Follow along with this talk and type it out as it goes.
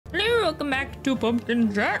welcome back to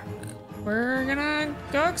Pumpkin Jack. We're gonna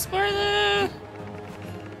go explore the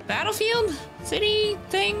battlefield, city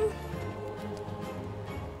thing,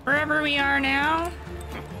 wherever we are now.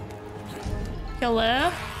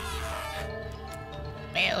 Hello.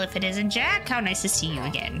 Well, if it isn't Jack, how nice to see you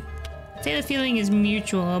again. I'd say the feeling is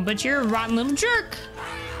mutual, but you're a rotten little jerk.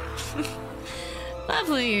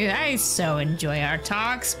 Lovely, I so enjoy our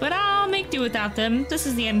talks, but I'll make do without them. This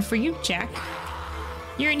is the end for you, Jack.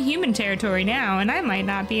 You're in human territory now, and I might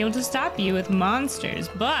not be able to stop you with monsters,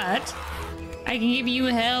 but I can give you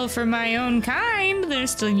hell for my own kind. They're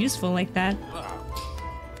still useful like that.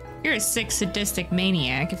 You're a sick, sadistic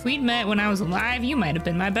maniac. If we'd met when I was alive, you might have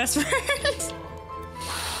been my best friend.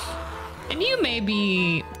 And you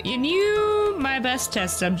my best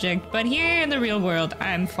test subject, but here in the real world,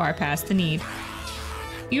 I'm far past the need.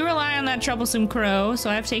 You rely on that troublesome crow,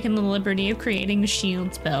 so I've taken the liberty of creating a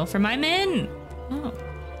shield spell for my men. Oh.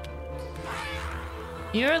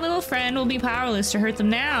 Your little friend will be powerless to hurt them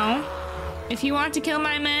now. If you want to kill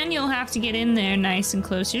my men, you'll have to get in there nice and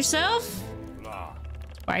close yourself.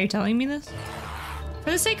 Why are you telling me this?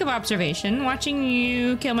 For the sake of observation, watching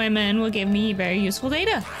you kill my men will give me very useful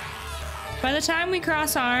data. By the time we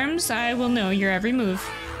cross arms, I will know your every move.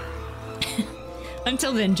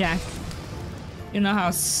 Until then, Jack. You know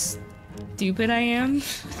how stupid I am?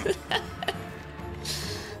 Is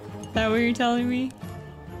that what you're telling me?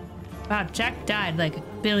 Wow, Jack died like 1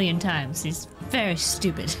 billion times. He's very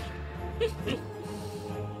stupid.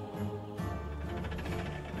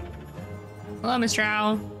 Hello, Mr.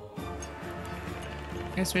 Owl.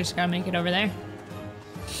 Guess we're just gonna make it over there.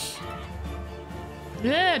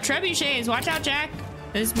 Yeah, trebuchets. Watch out, Jack.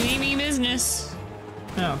 This may be business.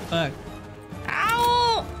 Oh, fuck.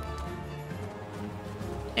 Ow!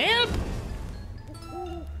 Help!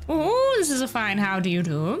 Oh, this is a fine how do you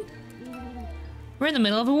do. We're in the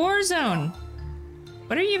middle of a war zone.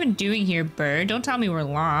 What are you even doing here, bird? Don't tell me we're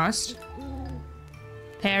lost.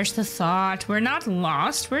 Perish the thought. We're not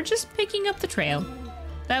lost. We're just picking up the trail.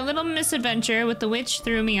 That little misadventure with the witch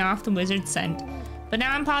threw me off the wizard's scent. But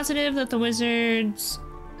now I'm positive that the wizard's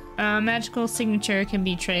magical signature can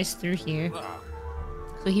be traced through here.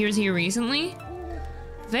 So he was here recently?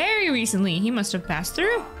 Very recently. He must have passed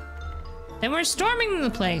through. Then we're storming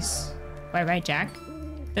the place. Why, right, Jack?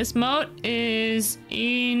 This moat is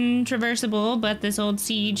intraversable, but this old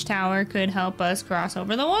siege tower could help us cross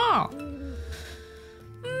over the wall.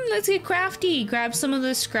 Let's get crafty. Grab some of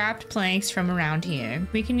the scrapped planks from around here.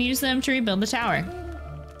 We can use them to rebuild the tower.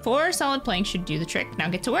 4 solid planks should do the trick. Now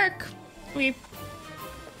get to work. Okay.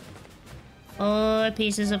 4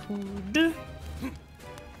 pieces of wood.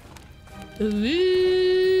 Wood.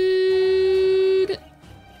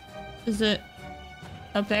 Is it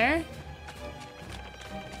up there?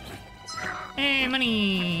 Hey,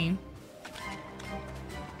 money.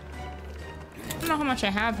 I don't know how much I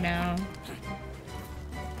have now.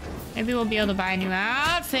 Maybe we'll be able to buy a new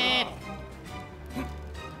outfit.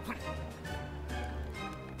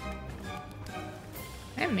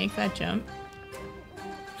 Can I make that jump?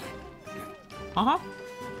 Uh-huh.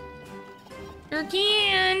 Sure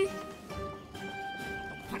can.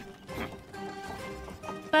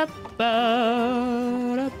 Ah!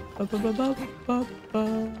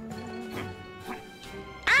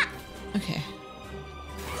 Okay.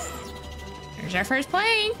 There's our first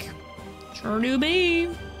plank. Sure do be.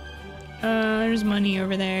 There's money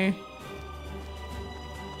over there.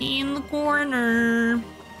 In the corner.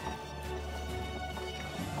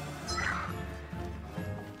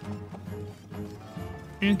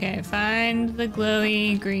 Okay, find the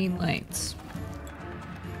glowy green lights.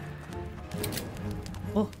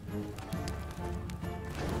 Oh.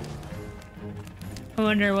 I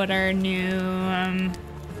wonder what our new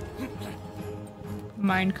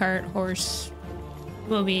minecart horse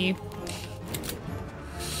will be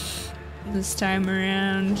this time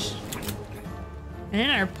around.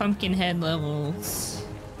 And our pumpkin head levels.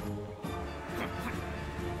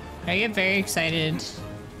 I get very excited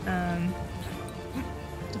to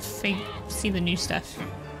see the new stuff.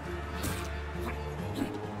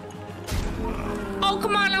 Oh,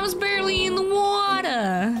 come on, I was barely in the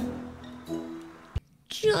water.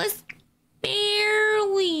 Just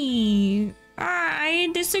barely. I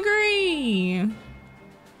disagree.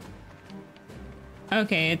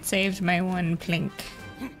 Okay, it saved my 1 plink.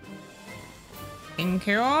 Thank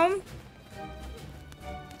you.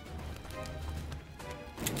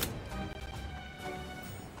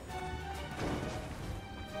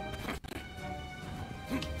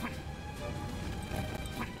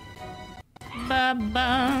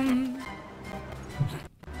 Ba-bum.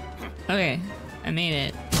 Okay, I made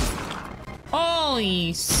it.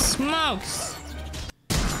 Holy smokes!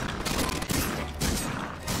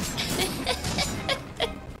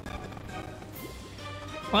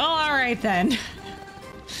 Well, alright then.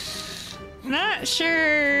 Not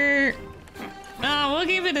sure. Oh, we'll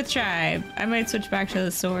give it a try. I might switch back to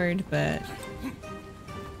the sword, but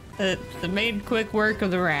it made quick work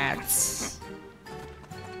of the rats.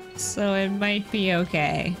 So it might be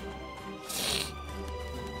okay.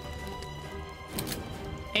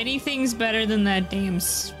 Anything's better than that damn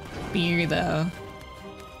spear, though.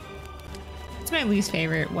 It's my least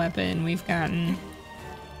favorite weapon we've gotten.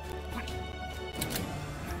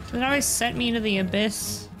 Does it always set me to the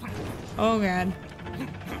abyss? Oh god.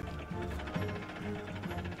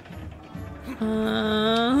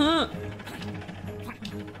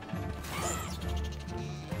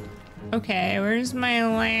 Okay, where's my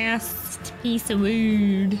last piece of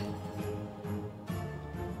wood?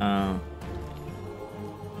 Oh.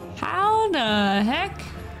 How the heck?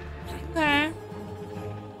 Okay.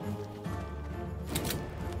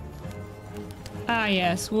 Ah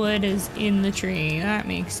yes, wood is in the tree. That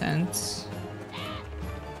makes sense.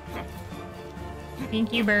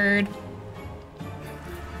 Thank you, bird.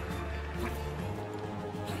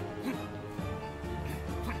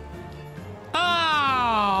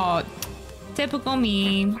 Oh! Typical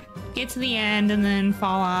me. Get to the end and then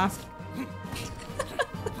fall off.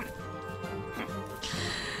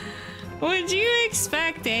 Would you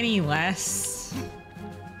expect any less?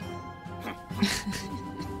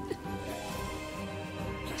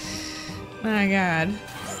 My god.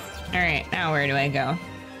 Alright, now where do I go?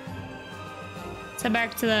 So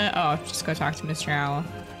back to the... Oh, just go talk to Mr. Owl.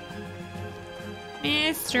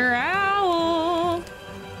 Mr. Owl!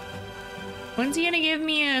 When's he gonna give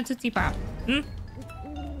me a Tootsie Pop? Hmm?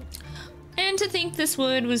 And to think this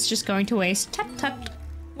wood was just going to waste. Tut tut.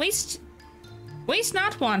 Waste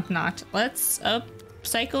not, want not. Let's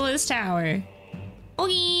upcycle this tower.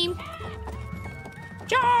 Okay.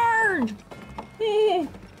 Charge!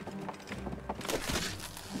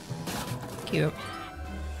 Cute.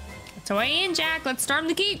 That's away in, Jack. Let's storm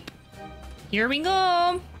the keep. Here we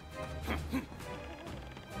go.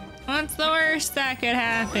 What's the worst that could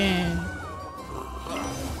happen?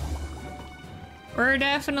 We're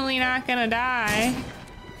definitely not gonna die.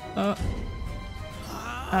 Oh.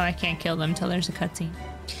 Oh, I can't kill them till there's a cutscene.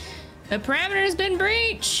 The perimeter has been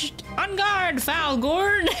breached. On guard, foul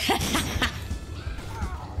gourd.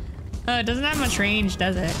 Oh, it doesn't have much range,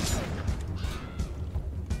 does it?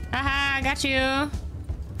 Haha, I got you.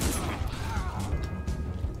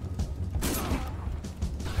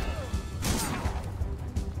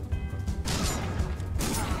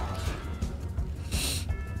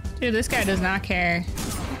 Dude, this guy does not care.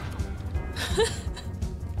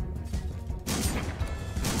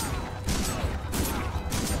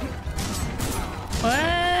 What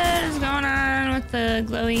is going on with the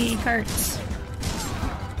glowy carts?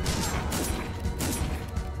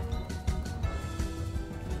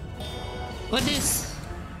 What is?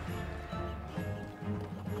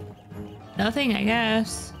 Nothing, I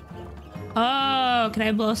guess. Oh, can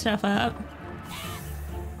I blow stuff up?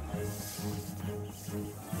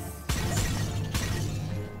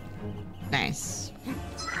 Nice.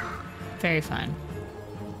 Very fun.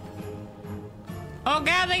 Oh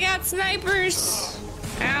god, they got snipers!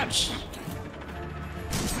 Ouch.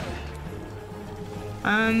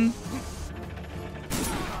 Oh,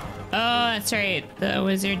 that's right. The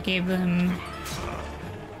wizard gave them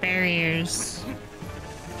barriers.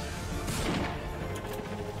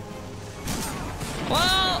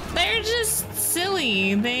 Well, they're just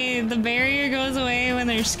silly. The barrier goes away when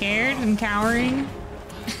they're scared and cowering.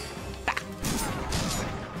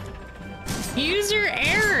 User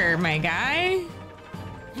error, my guy.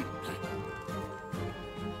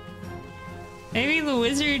 Maybe the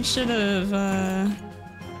wizard should have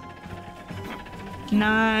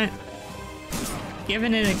not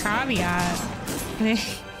given it a caveat.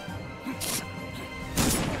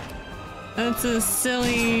 That's a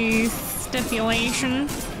silly stipulation.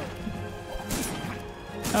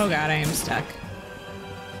 Oh god, I am stuck.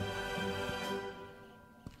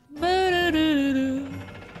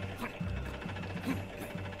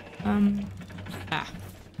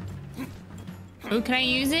 Oh, can I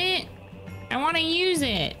use it? I want to use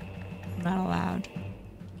it. I'm not allowed.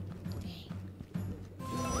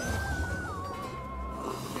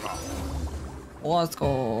 Let's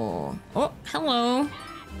go. Oh, hello.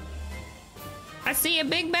 I see a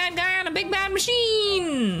big bad guy on a big bad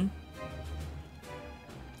machine.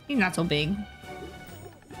 He's not so big.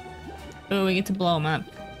 Oh, we get to blow him up.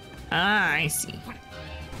 Ah, I see.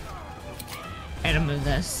 I gotta move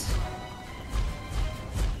this.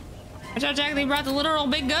 I thought Jack, they brought the literal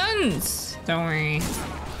big guns. Don't worry.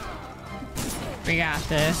 We got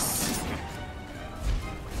this.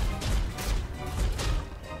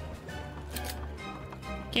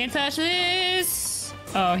 Can't touch this.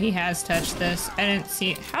 Oh, he has touched this. I didn't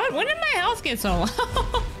see it. How? When did my health get so low?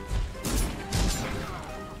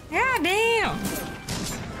 God damn.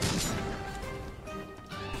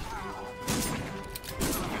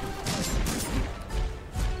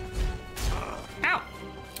 Ow.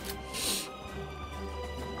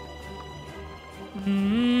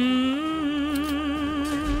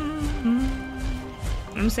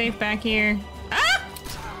 I'm safe back here. Ah!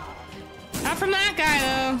 Not from that guy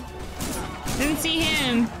though. Didn't see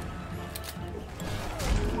him.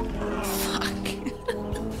 Fuck.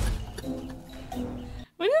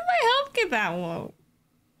 When did my health get that low?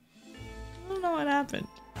 I don't know what happened.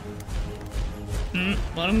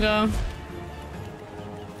 Let him go.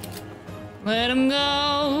 Let him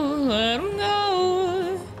go. Let him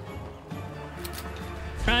go.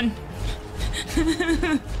 Run.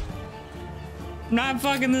 I'm not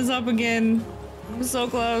fucking this up again. I'm so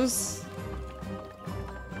close.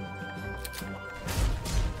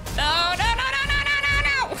 No, no, no, no, no, no, no,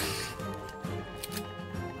 no!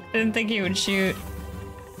 Didn't think he would shoot.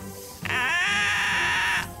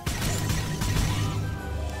 Ah!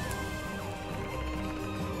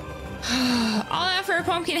 All that for a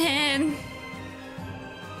pumpkin head.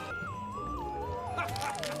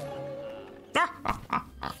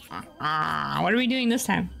 What are we doing this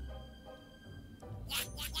time?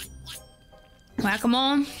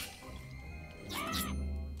 Whack-a-mole.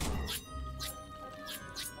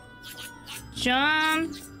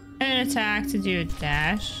 Jump and attack to do a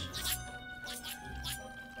dash.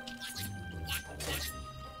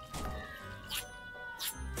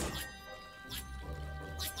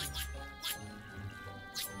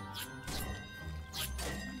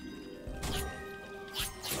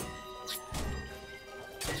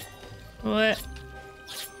 What?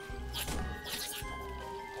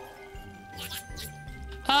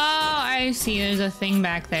 Oh, I see. There's a thing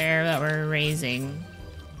back there that we're raising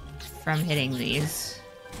from hitting these.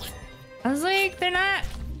 I was like, they're not.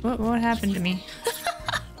 What happened to me?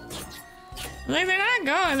 Like, they're not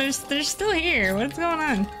going. They're still here. What's going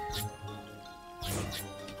on?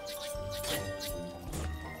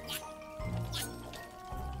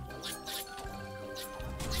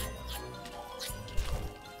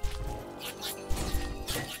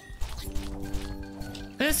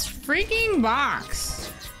 This freaking box.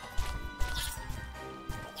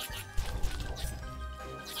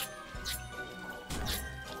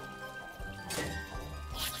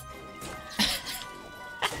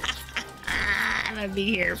 I'm gonna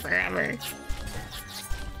be here forever.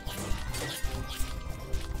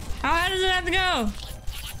 How high does it have to go?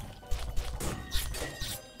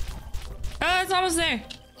 Oh, it's almost there.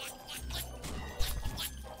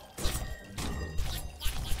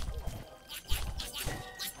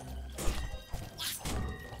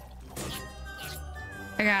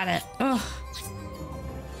 I got it. Ugh.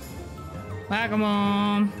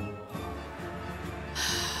 Whack-a-mole.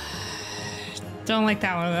 Don't like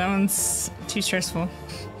that one. That one's too stressful.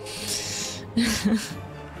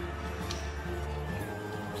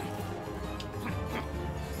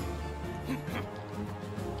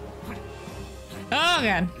 Oh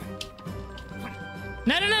god.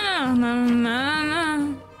 No, no, no, no, no, no,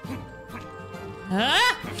 no.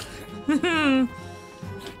 Ah!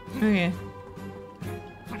 Okay.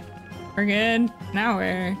 We're good. Now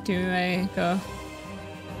where do I go?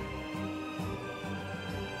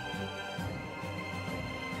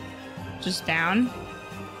 Just down?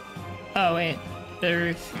 Oh wait, the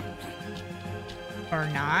roof. Or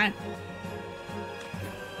not?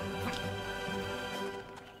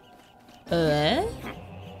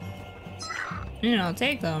 You know,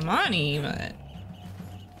 take the money, but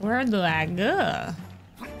where do I go?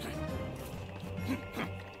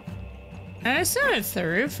 I assume it's the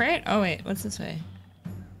roof, right? Oh wait, what's this way?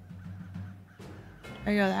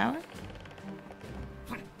 I go that way?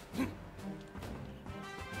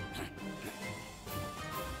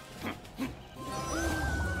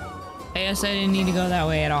 I guess I didn't need to go that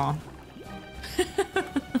way at all.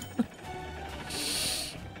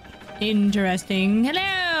 Interesting.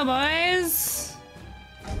 Hello, boys!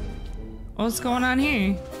 What's going on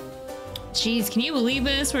here? Jeez, can you believe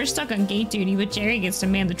this? We're stuck on gate duty, but Jerry gets to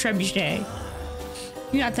man the trebuchet.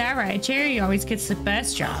 You got that right. Jerry always gets the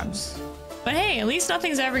best jobs. But hey, at least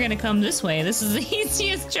nothing's ever gonna come this way. This is the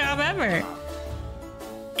easiest job ever.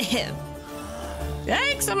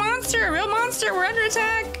 Yikes, a monster! A real monster! We're under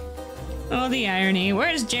attack! Oh, the irony.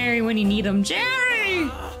 Where's Jerry when you need him? Jerry!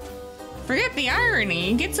 Forget the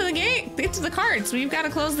irony. Get to the gate. Get to the carts. We've got to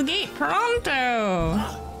close the gate pronto.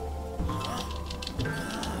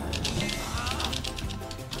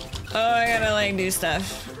 Oh, I gotta like do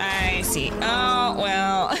stuff. I see. Oh,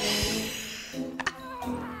 well.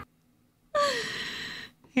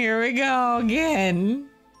 Here we go again.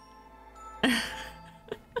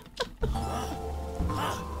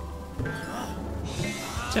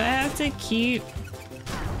 Do I have to keep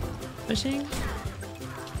pushing?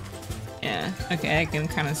 Yeah, okay, I can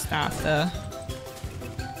kind of stop though.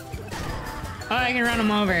 Oh, I can run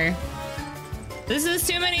them over. This is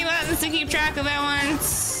too many buttons to keep track of at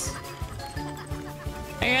once.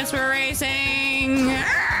 I guess we're racing.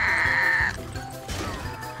 Ah!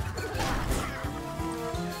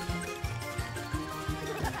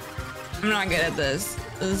 I'm not good at this.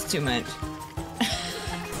 This is too much.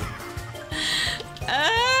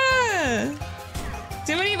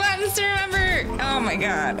 Too many buttons to remember. Oh my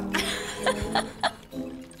god.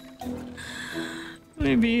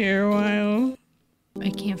 Maybe here a while. I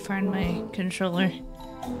can't find my controller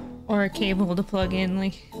or a cable to plug in.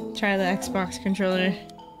 Like, try the Xbox controller.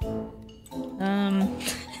 Oh.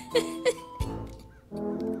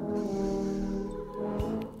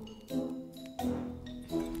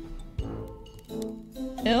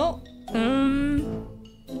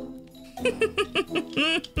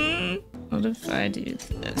 What if I do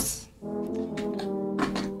this?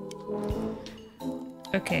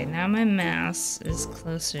 Okay, now my mouse is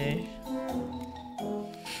closer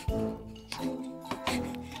to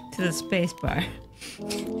the space bar.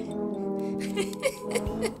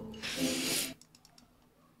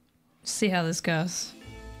 See how this goes.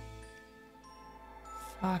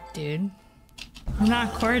 Fuck, dude. I'm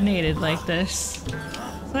not coordinated like this,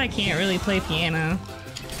 so I can't really play piano.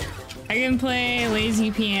 I can play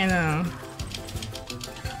lazy piano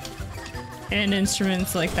and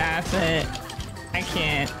instruments like that, but I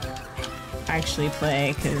can't actually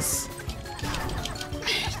play because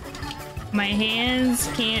my hands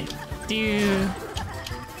can't do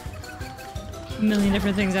a million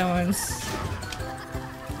different things at once.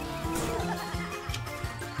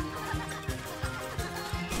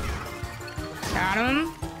 Got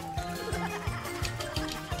him.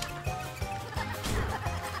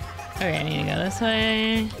 Okay, I need to go this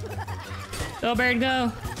way. Go, bird,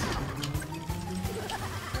 go.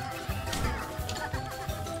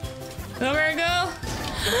 Go, bird, go.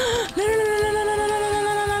 No, no, no, no, no, no, no, no, no,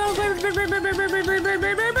 no, no, no, bird, bird, bird, bird, bird, bird, bird, bird, bird,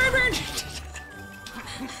 bird, bird, bird.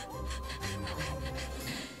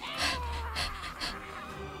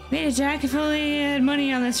 Made it, Jack. If only you had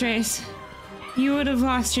money on this race, you would have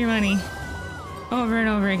lost your money over and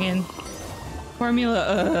over again.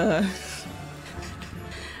 Formula,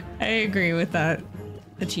 I agree with that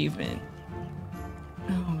achievement.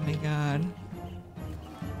 Oh my god.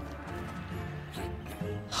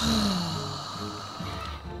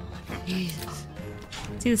 Jesus.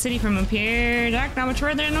 See the city from up here. Jack, not much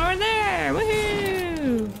further north there.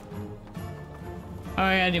 Woohoo! Oh,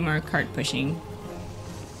 I gotta do more cart pushing.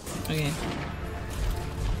 Okay.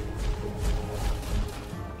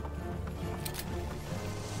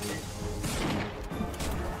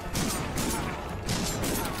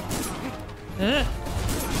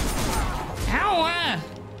 Ow!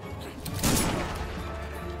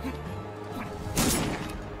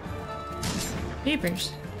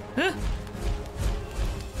 Papers.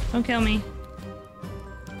 Don't kill me.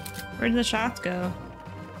 Where did the shots go?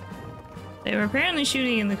 They were apparently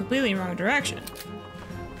shooting in the completely wrong direction.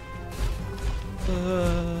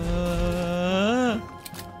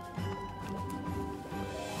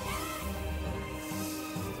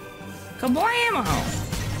 Kablamo!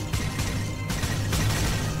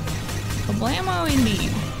 Kablamo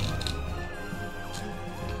indeed.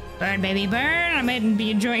 Burn, baby, burn! I might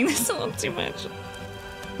be enjoying this a little too much.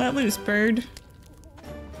 Let loose, bird.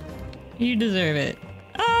 You deserve it.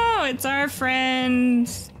 Oh, it's our friend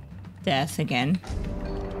Death again.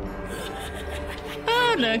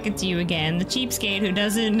 Oh, look, it's you again, the cheapskate who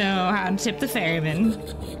doesn't know how to tip the ferryman.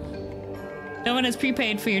 No one has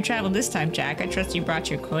prepaid for your travel this time, Jack. I trust you brought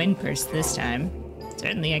your coin purse this time.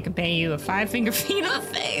 Certainly I could pay you a 5-finger feed on the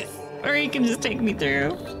face, or you can just take me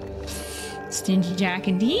through. Stingy Jack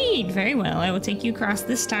indeed. Very well, I will take you across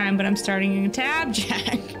this time, but I'm starting a tab,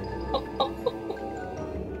 Jack.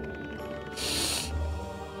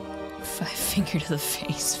 5-finger to the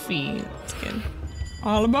face feed. That's good.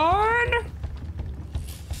 All aboard!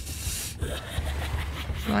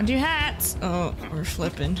 Want your hats? Oh, we're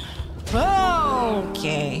flipping.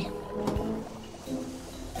 Okay.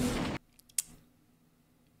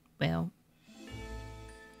 Well,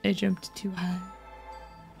 I jumped too high.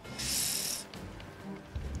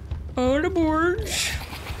 On aboard.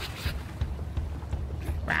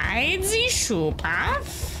 Ride the shoe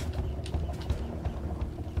path.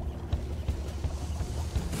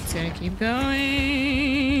 It's gonna keep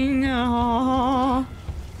going. Oh.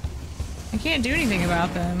 I can't do anything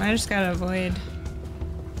about them. I just gotta avoid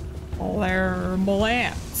their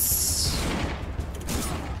bullets.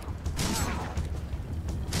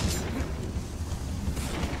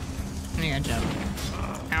 I gotta jump.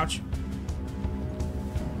 Ouch.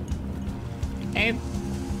 Hey.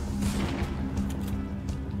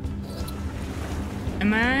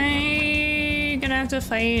 Am I gonna have to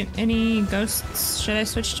fight any ghosts? Should I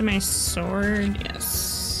switch to my sword?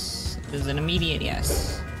 Yes. This is an immediate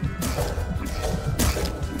yes.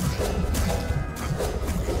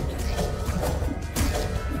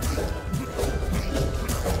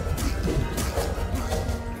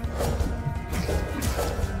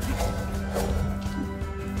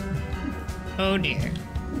 Oh dear.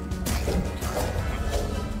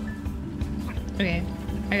 Okay,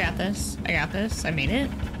 I got this. I got this. I made it.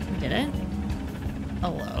 I did it.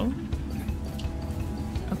 Hello.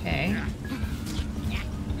 Okay.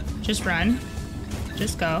 Just run.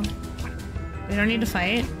 Just go. We don't need to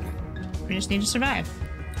fight. We just need to survive.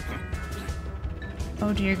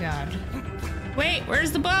 Oh dear God. Wait,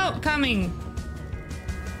 where's the boat coming?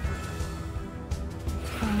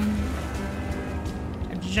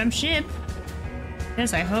 Have to jump ship.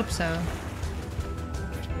 Yes, I hope so.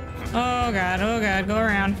 Oh God, go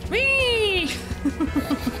around. Whee!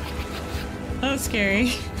 That was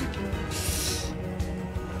scary.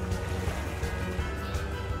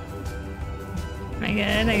 Am I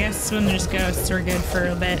good? I guess when there's ghosts, we're good for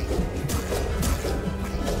a bit.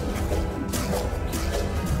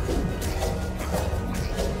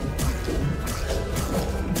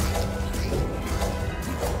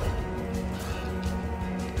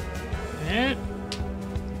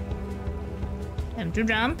 Time to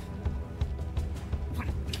jump.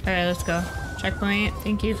 Alright, let's go. Checkpoint.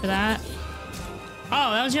 Thank you for that.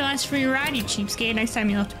 Oh, that was your last free ride, you cheapskate. Next time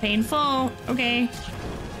you'll have to pay in full. Okay.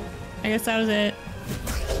 I guess that was it.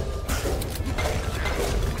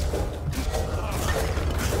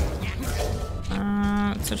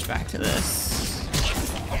 Let's switch back to this.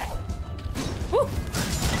 Woo!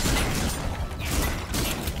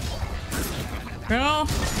 Girl.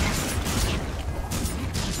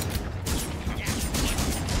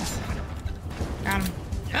 Got him.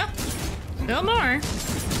 Oh! Still more.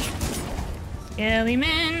 Skelly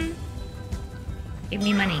man. Give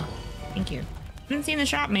me money. Thank you. Haven't seen the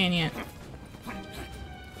shop man yet.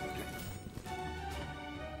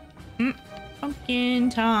 Pumpkin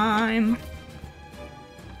time.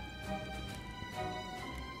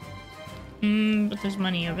 But there's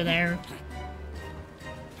money over there.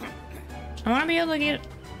 I want to be able to get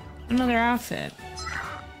another outfit.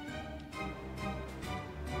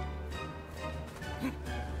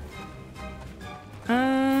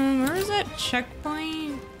 Where is that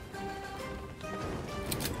checkpoint?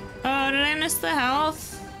 Oh, did I miss the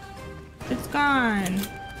health? It's gone.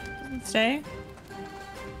 Does it stay?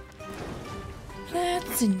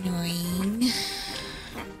 That's annoying.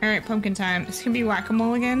 Alright, pumpkin time. This can be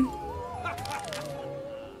whack-a-mole again.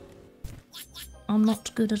 I'm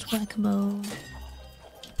not good at whack-a-mole.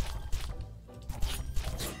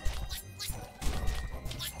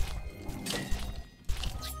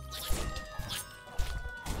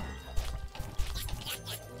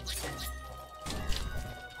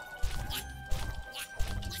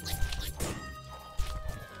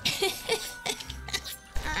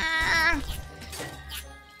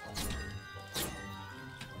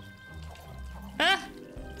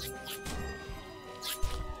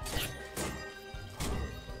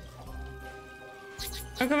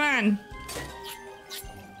 Oh, come on.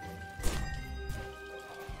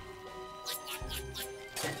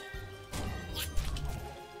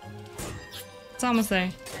 It's almost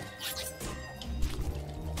there.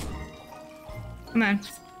 Come on.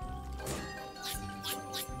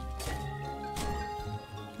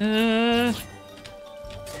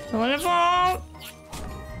 Waterfall!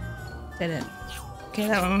 Did it. Okay,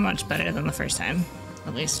 that went much better than the first time,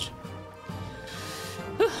 at least.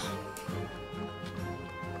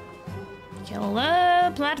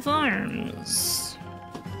 Killer platforms.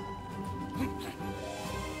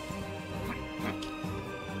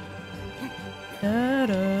 Da, da,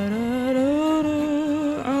 da, da,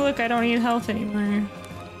 da. Oh look, I don't need health anymore.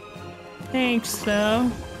 Thanks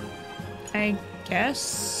though. I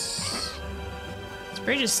guess. This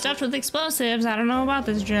bridge is stuffed with explosives. I don't know about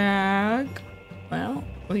this jug. Well,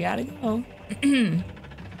 we gotta go.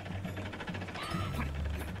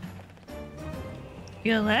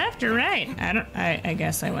 You go left or right? I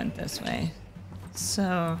guess I went this way.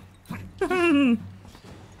 So...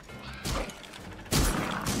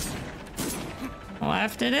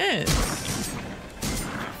 left it is.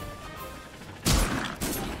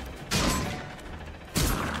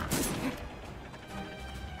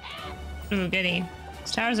 Ooh, goody.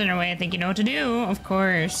 This tower's in our way. I think you know what to do. Of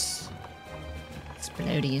course.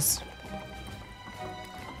 Explodies.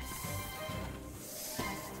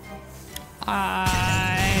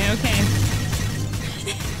 Okay.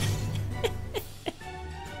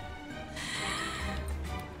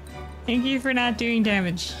 Thank you for not doing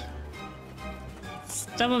damage. Let's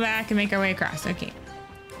double back and make our way across. Okay.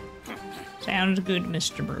 Sounds good,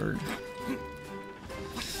 Mr. Bird.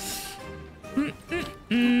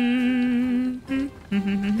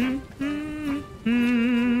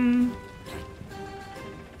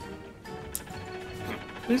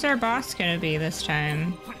 Who's our boss gonna be this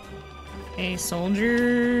time? A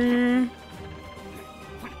soldier?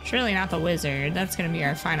 Surely not the wizard. That's gonna be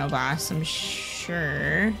our final boss, I'm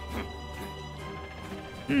sure.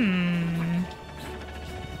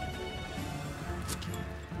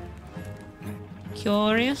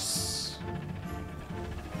 Curious.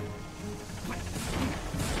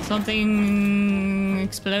 Something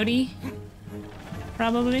explodey?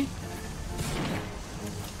 Probably.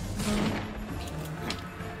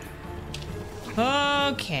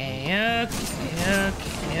 Okay.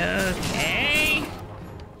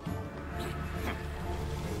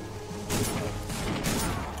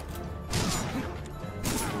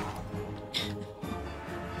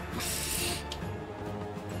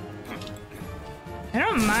 I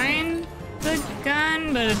don't mind the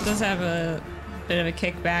gun, but it does have a bit of a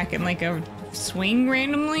kickback and like a swing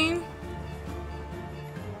randomly.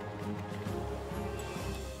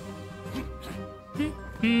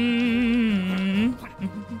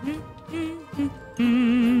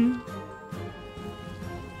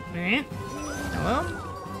 Alright. Hello?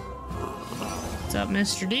 What's up,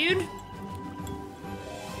 Mr. Dude?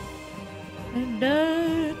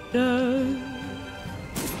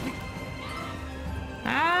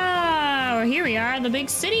 Ah, here we are, the big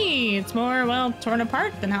city. It's more, well, torn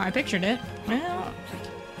apart than how I pictured it. Well,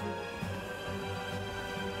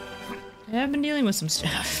 I have been dealing with some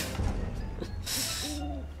stuff.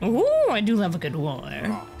 Ooh, I do love a good war.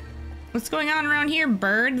 What's going on around here,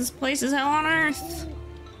 bird? This place is hell on earth.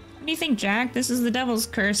 What do you think, Jack? This is the devil's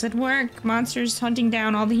curse at work. Monsters hunting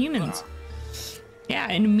down all the humans. Yeah,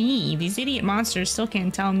 and me. These idiot monsters still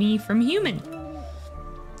can't tell me from human.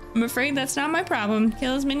 I'm afraid that's not my problem.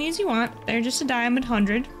 Kill as many as you want. They're just a dime a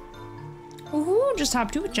 100. Ooh, just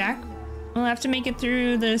hop to it, Jack. We'll have to make it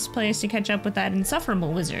through this place to catch up with that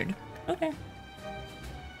insufferable wizard. Okay.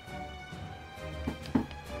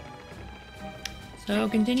 So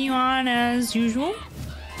continue on as usual.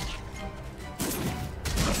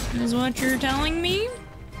 Is what you're telling me?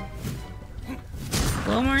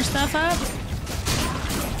 Blow more stuff up?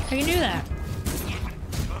 I can do that.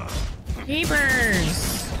 Keepers!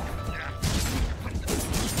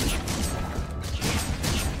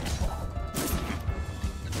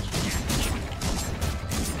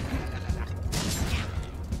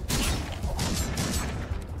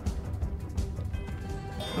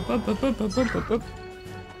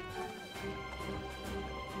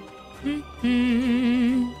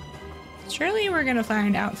 Surely we're gonna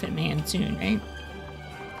find Outfit Man soon, right?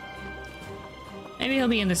 Maybe he'll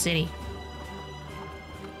be in the city.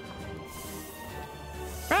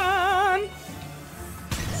 Run!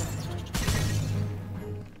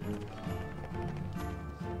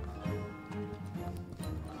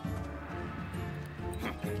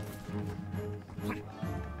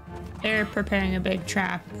 They're preparing a big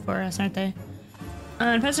trap for us, aren't they?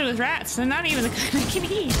 Infested with rats. They're not even the kind I can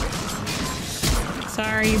eat.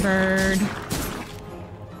 Sorry, bird.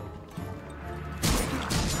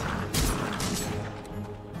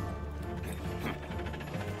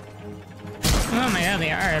 Oh my god,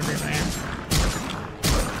 they are everywhere.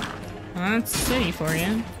 Well, that's city for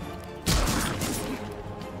you.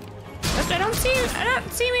 But I don't see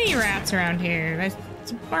many rats around here.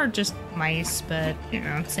 It's more just mice, but you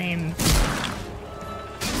know, same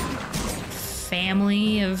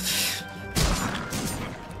family of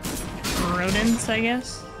rodents, I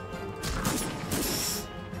guess.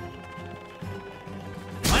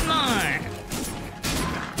 One more.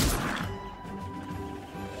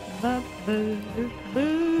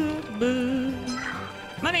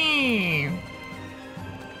 Money.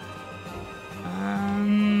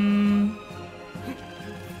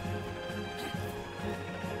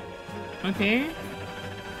 Okay.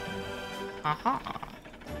 Aha.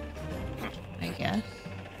 I guess.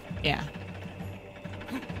 Yeah.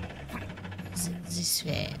 this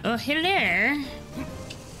way. Oh, hello.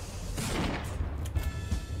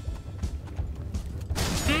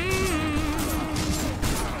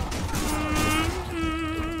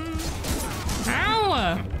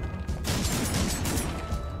 Ow!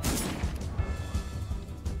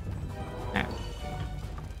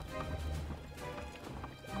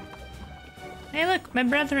 Hey, look, my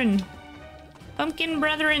brethren. Pumpkin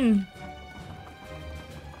brethren.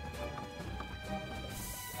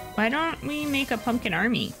 Why don't we make a pumpkin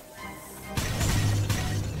army?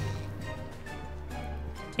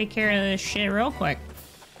 Take care of this shit real quick.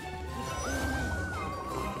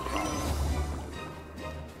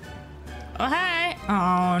 Oh, hi.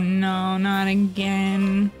 Oh, no, not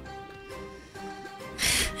again.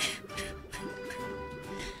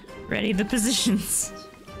 Ready the positions.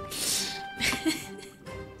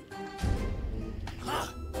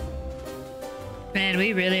 Man,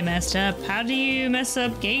 we really messed up. How do you mess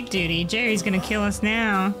up gate duty? Jerry's gonna kill us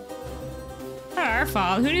now. Not our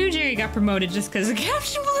fault. Who knew Jerry got promoted just because the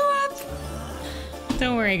caption blew up?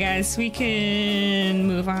 Don't worry, guys. We can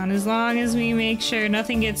move on as long as we make sure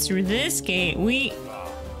nothing gets through this gate.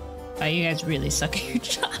 Oh, you guys really suck at your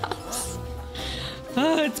jobs.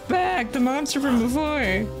 Oh, it's back. The monster from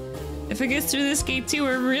before. If it gets through this gate too,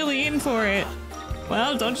 we're really in for it.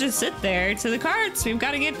 Well, don't just sit there. To the carts. We've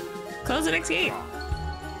got to close the next gate.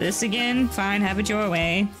 This again? Fine, have it your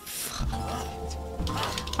way.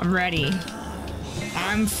 I'm ready.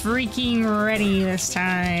 I'm freaking ready this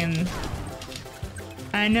time.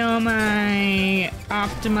 I know my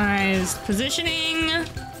optimized positioning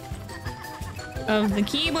of the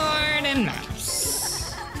keyboard and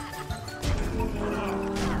mouse.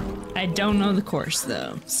 I don't know the course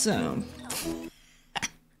though, so...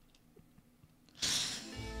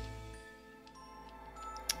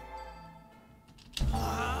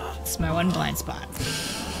 It's my one blind spot.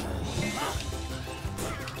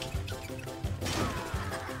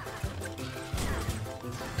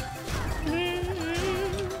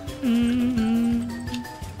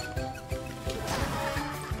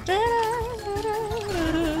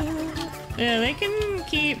 Yeah, they can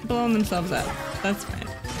keep blowing themselves up. That's fine.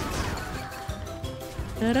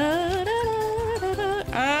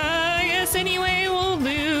 I guess anyway will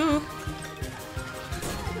do.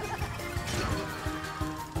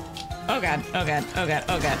 Oh god, oh god, oh god,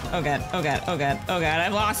 oh god, oh god, oh god, oh god, oh god,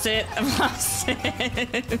 I've lost it, I've lost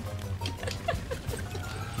it.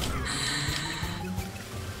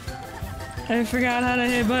 I forgot how to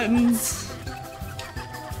hit buttons.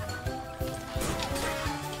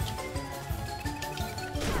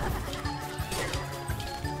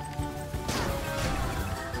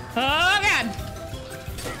 Oh god!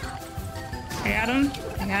 I got him,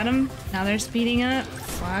 I got him. Now they're speeding up.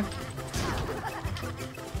 Fuck.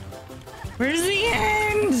 Where's the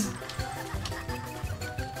end?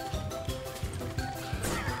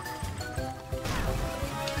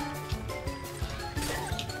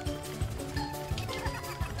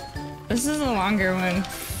 This is a longer one.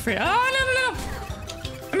 Oh, no, no, no!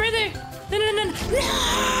 I'm right there! No, no, no, no!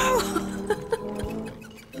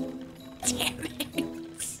 Damn it!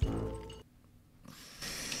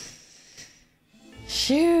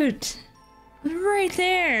 Shoot! I'm right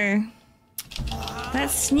there! That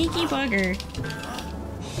sneaky bugger.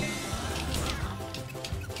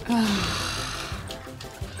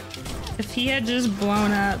 If he had just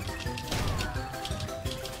blown up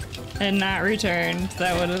and not returned,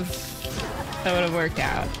 that would have worked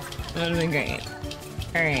out. That would have been great.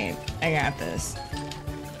 Alright, I got this.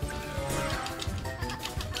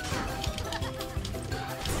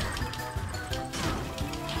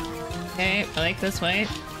 Okay, I like this way.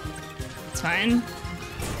 It's fine.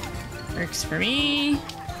 Works for me.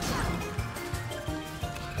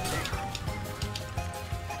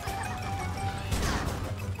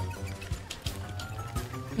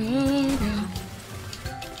 Oh, God.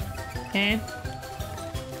 Okay.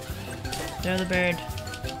 Throw the bird.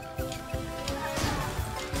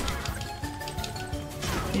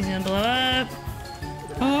 He's gonna blow up.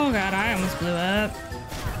 Oh god, I almost blew up.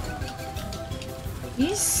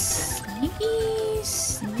 These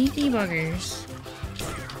sneaky buggers.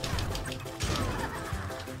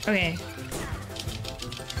 Okay.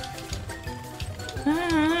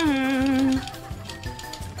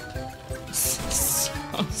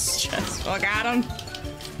 So stressful. Got him.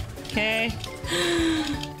 Okay.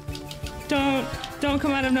 Don't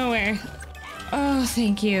come out of nowhere. Oh,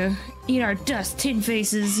 thank you. Eat our dust, tin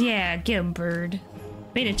faces. Yeah, get him, bird.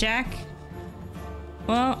 Beat it, Jack.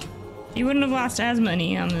 Well, you wouldn't have lost as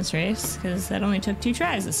many on this race, because that only took 2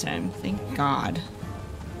 tries this time. Thank God.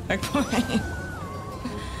 Okay.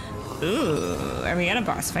 Ooh, are we at a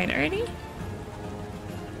boss fight already?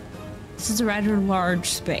 This is a rather large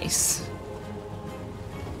space.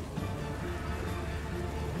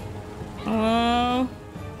 Oh,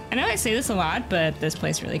 I know I say this a lot, but this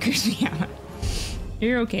place really creeps me out.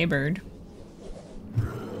 You're okay, bird.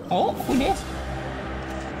 Oh, who did?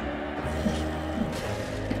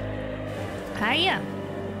 Hiya.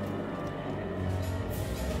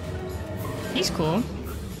 He's cool.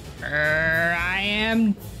 Here I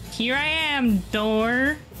am,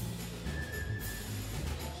 door.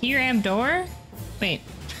 Here I am, door? Wait.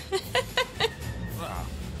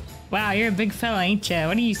 Wow, you're a big fella, ain't ya?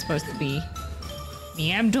 What are you supposed to be? Me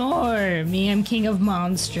am Door. Me am king of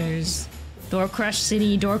monsters. Door crush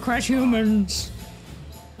city, door crush humans.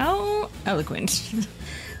 How eloquent.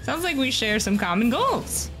 Sounds like we share some common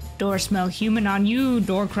goals. Door smell human on you,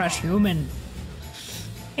 door crush human.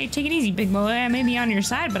 Hey, take it easy, big boy. I may be on your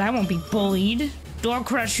side, but I won't be bullied. Door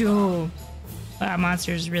crush you. Wow,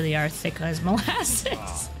 monsters really are thick as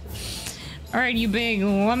molasses. Alright, you big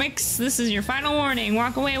lummox, this is your final warning.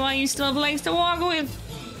 Walk away while you still have legs to walk with.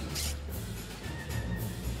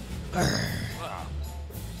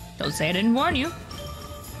 Don't say I didn't warn you.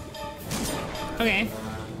 Okay.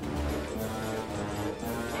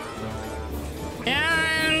 And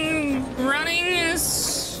I'm running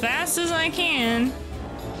as fast as I can.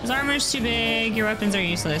 His armor's too big, your weapons are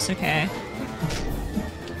useless, okay.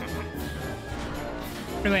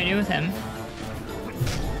 What do I do with him?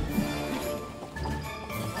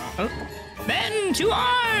 Oh. Ben, 2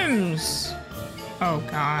 arms! Oh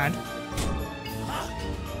god.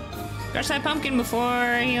 Crush that pumpkin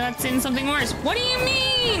before he lets in something worse. What do you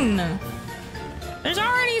mean? There's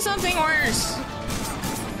already something worse.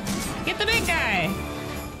 Get the big guy.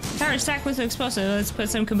 Tower stacked with explosive. Let's put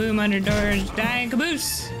some kaboom under doors. Die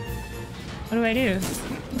caboose. What do I do?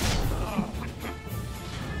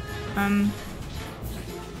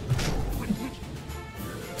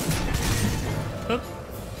 Oop.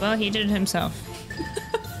 Well, he did it himself.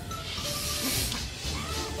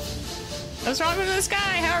 What's wrong with this guy?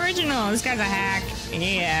 How original. This guy's a hack.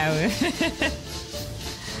 Yeah.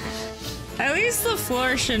 At least the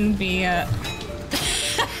floor shouldn't be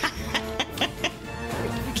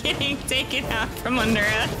getting taken out from under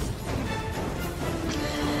us.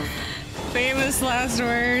 Famous last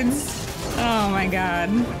words. Oh my god.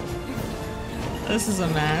 This is a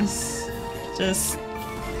mess. Just...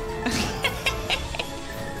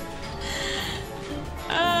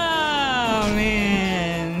 oh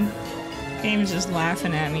man. Game's just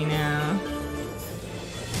laughing at me now.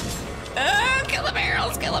 Oh, kill the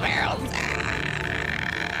barrels, kill the barrels.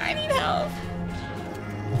 Ah, I need help.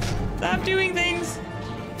 Stop doing things.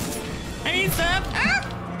 I need stuff. Ah!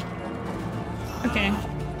 Okay.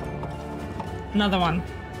 Another one.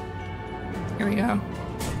 Here we go.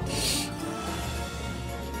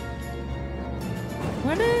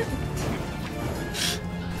 What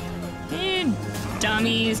Dude,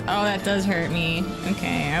 dummies. Oh, that does hurt me.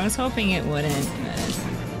 Okay, I was hoping it wouldn't. But...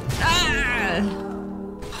 ah!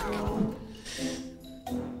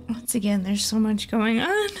 Once again, there's so much going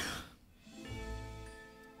on.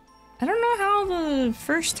 I don't know how the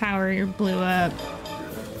first tower blew up.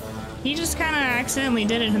 He just kind of accidentally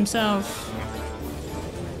did it himself.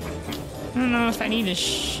 I don't know if I need to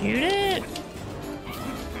shoot it.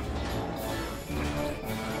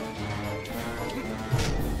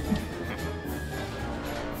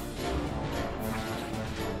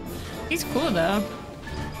 He's cool though.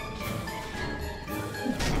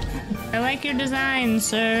 I like your design,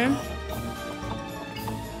 sir.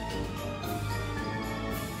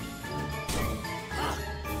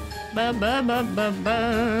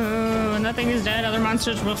 Nothing is dead, other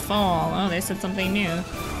monsters will fall. Oh, they said something new.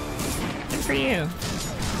 Good for you.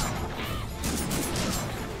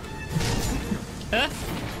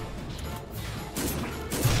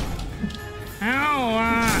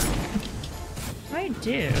 Ow! What do I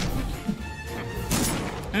do?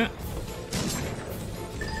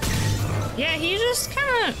 Yeah, he just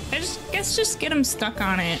kind of... I guess just get him stuck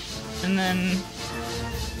on it, and then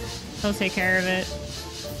he'll take care of it.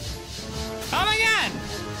 Oh my god!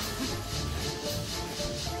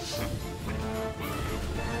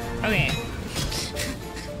 Okay.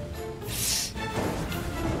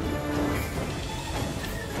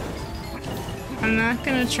 I'm not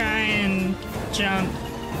gonna try and jump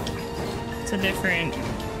to different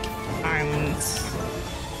islands.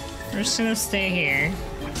 We're just gonna stay here.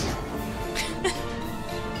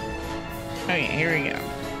 Okay, here we go.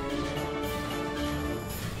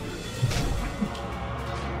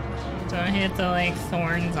 Don't hit the, like,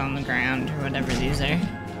 thorns on the ground or whatever these are.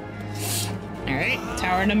 Alright,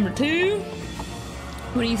 tower number 2.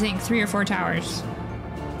 What do you think? 3 or 4 towers?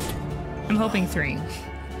 I'm hoping 3.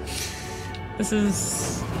 This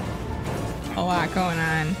is a lot going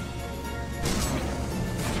on.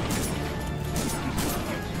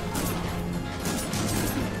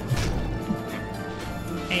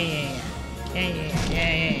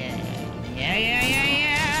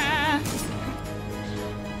 Yeah.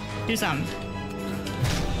 Do something.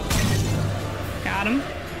 Got him.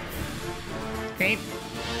 Great.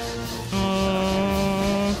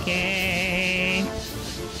 Okay.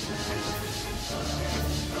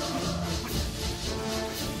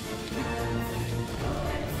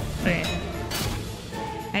 Okay.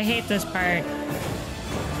 I hate this part.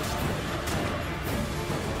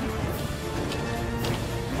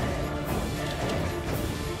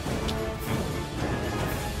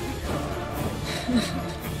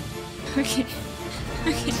 Okay.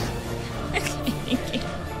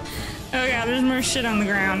 Oh god, there's more shit on the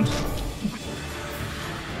ground.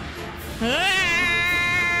 Ah!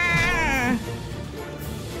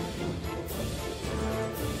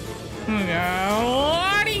 Oh god,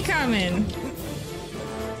 Lottie coming.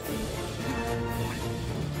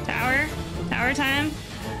 Tower time.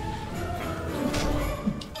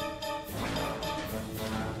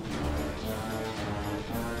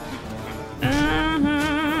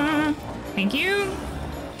 Thank you.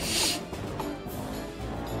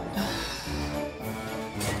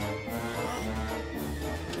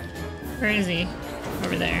 Where is he?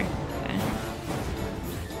 Over there.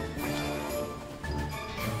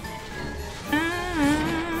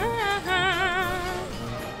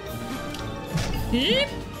 Okay.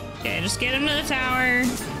 Okay, just get him to the tower.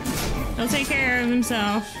 He'll take care of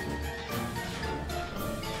himself.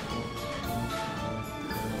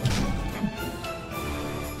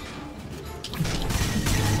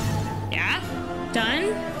 Yeah?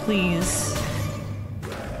 Done? Please.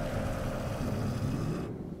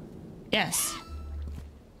 Yes.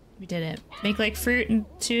 We did it. Make like fruit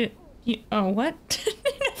into... Oh, what?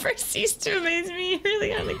 It never ceased to amaze me. You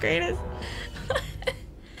really are the greatest.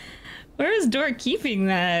 Where is Dork keeping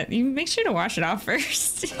that? You make sure to wash it off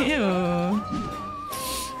first. Ew.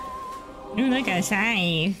 Ooh, like a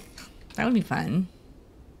scythe. That would be fun.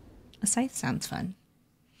 A scythe sounds fun.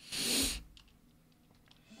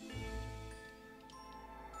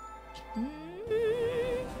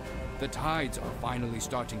 The tides are finally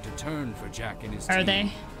starting to turn for Jack and his team. Are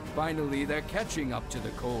they? Finally, they're catching up to the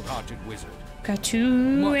cold-hearted wizard. Got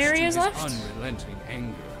two Much areas to his left? unrelenting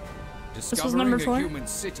anger. was Discovering number a 4? human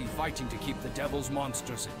city fighting to keep the devil's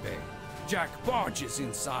monsters at bay, Jack barges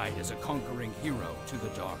inside as a conquering hero to the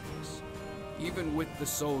darkness. Even with the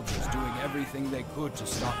soldiers doing everything they could to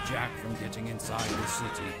stop Jack from getting inside the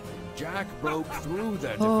city, Jack broke through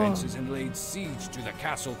their defenses and laid siege to the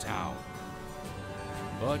castle town.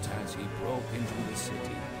 But as he broke into the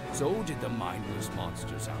city, so did the mindless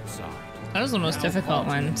monsters outside. That was the most difficult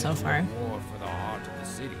one so far. War for the heart of the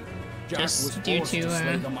city. Jack Just was due forced to,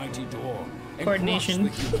 slay the mighty door and coordination.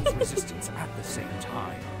 crush the humans' resistance at the same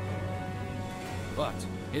time. But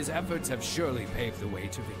his efforts have surely paved the way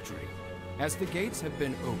to victory, as the gates have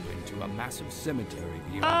been opened to a massive cemetery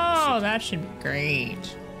beyond the Oh, city. that should be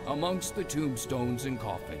great. Amongst the tombstones and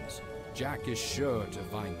coffins, Jack is sure to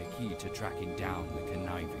find the key to tracking down the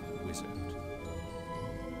conniving wizard.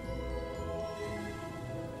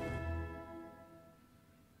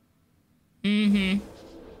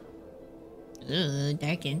 Ooh,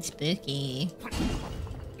 dark and spooky.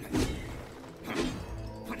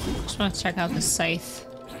 Just want to check out the scythe.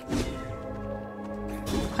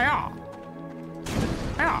 Hiya!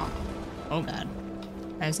 Hiya! Oh god.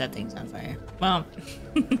 I set things on fire. Well,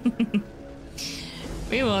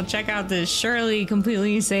 we will check out this surely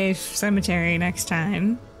completely safe cemetery next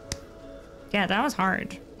time. Yeah, that was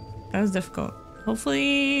hard. That was difficult.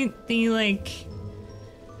 Hopefully the, like,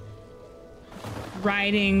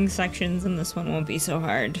 riding sections in this one won't be so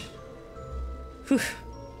hard. Whew.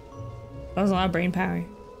 That was a lot of brain power.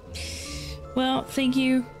 Well, thank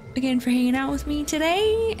you again for hanging out with me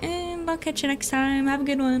today, and I'll catch you next time. Have a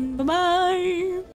good one. Bye-bye!